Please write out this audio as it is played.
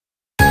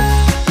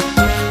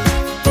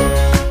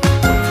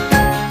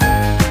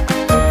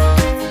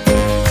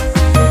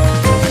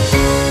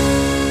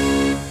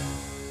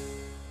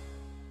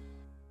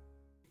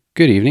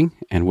Good evening,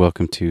 and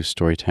welcome to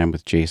Storytime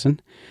with Jason.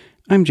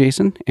 I'm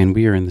Jason, and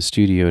we are in the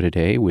studio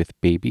today with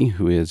Baby,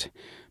 who is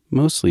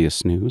mostly a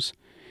snooze,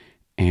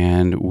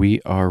 and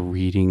we are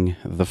reading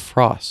The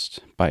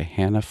Frost by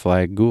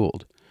Flagg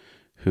Gould,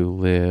 who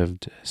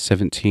lived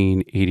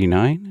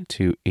 1789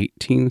 to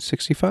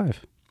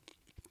 1865.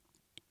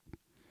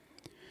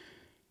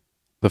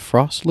 The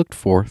frost looked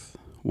forth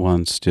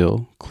one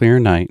still, clear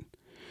night,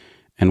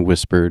 and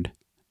whispered,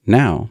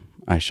 "Now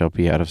I shall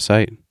be out of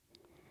sight."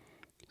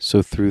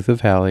 So through the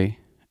valley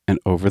and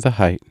over the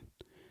height,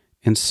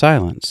 in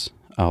silence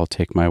I'll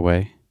take my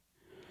way.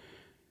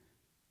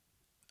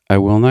 I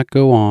will not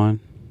go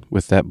on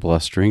with that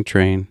blustering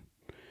train,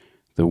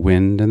 the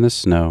wind and the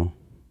snow,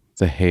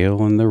 the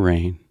hail and the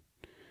rain,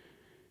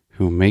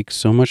 who make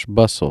so much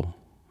bustle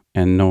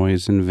and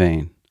noise in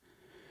vain.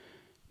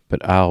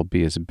 But I'll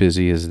be as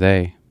busy as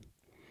they.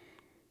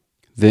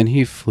 Then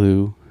he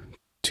flew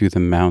to the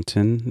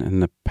mountain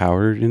and the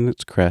powder in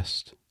its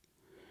crest.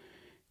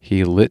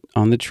 He lit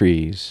on the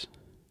trees,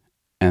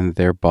 and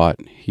their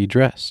bought he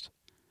dressed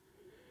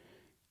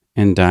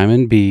in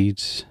diamond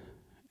beads,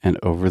 and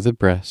over the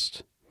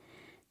breast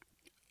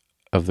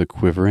of the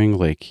quivering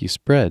lake he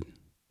spread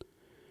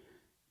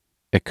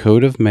a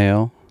coat of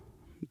mail,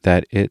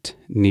 that it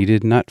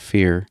needed not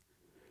fear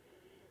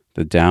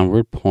the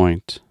downward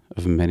point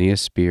of many a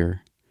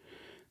spear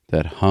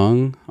that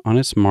hung on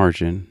its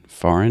margin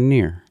far and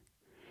near,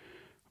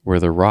 where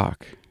the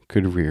rock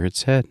could rear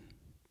its head.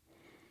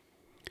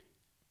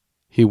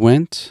 He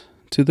went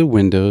to the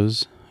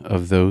windows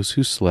of those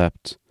who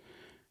slept,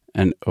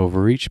 and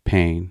over each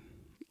pane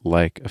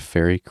like a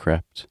fairy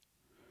crept.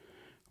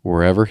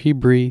 Wherever he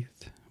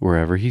breathed,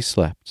 wherever he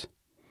slept,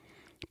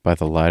 by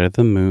the light of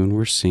the moon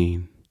were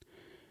seen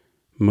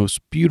most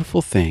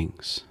beautiful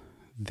things.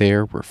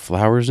 There were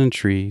flowers and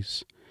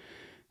trees,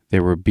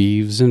 there were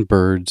beeves and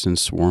birds and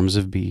swarms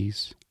of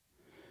bees.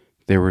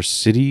 There were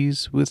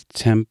cities with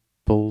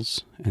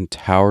temples and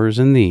towers,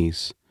 and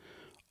these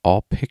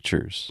all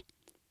pictures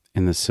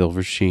in the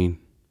silver sheen.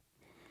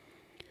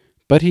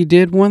 But he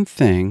did one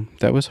thing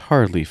that was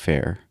hardly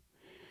fair.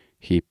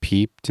 He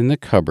peeped in the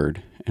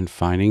cupboard, and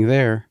finding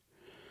there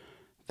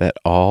that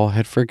all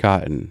had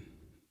forgotten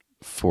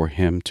for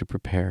him to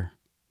prepare,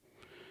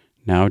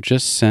 now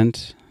just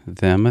sent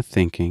them a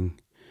thinking,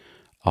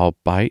 "I'll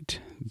bite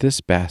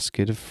this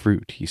basket of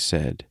fruit," he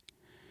said.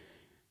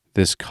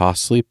 "This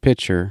costly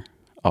pitcher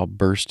I'll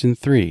burst in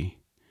three,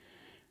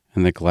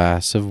 and the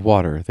glass of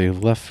water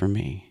they've left for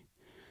me,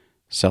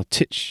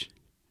 Saltitch,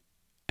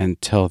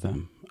 and tell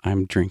them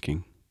I'm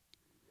drinking."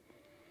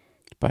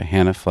 By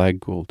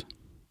Flagg Gould.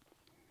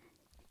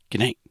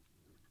 Good night.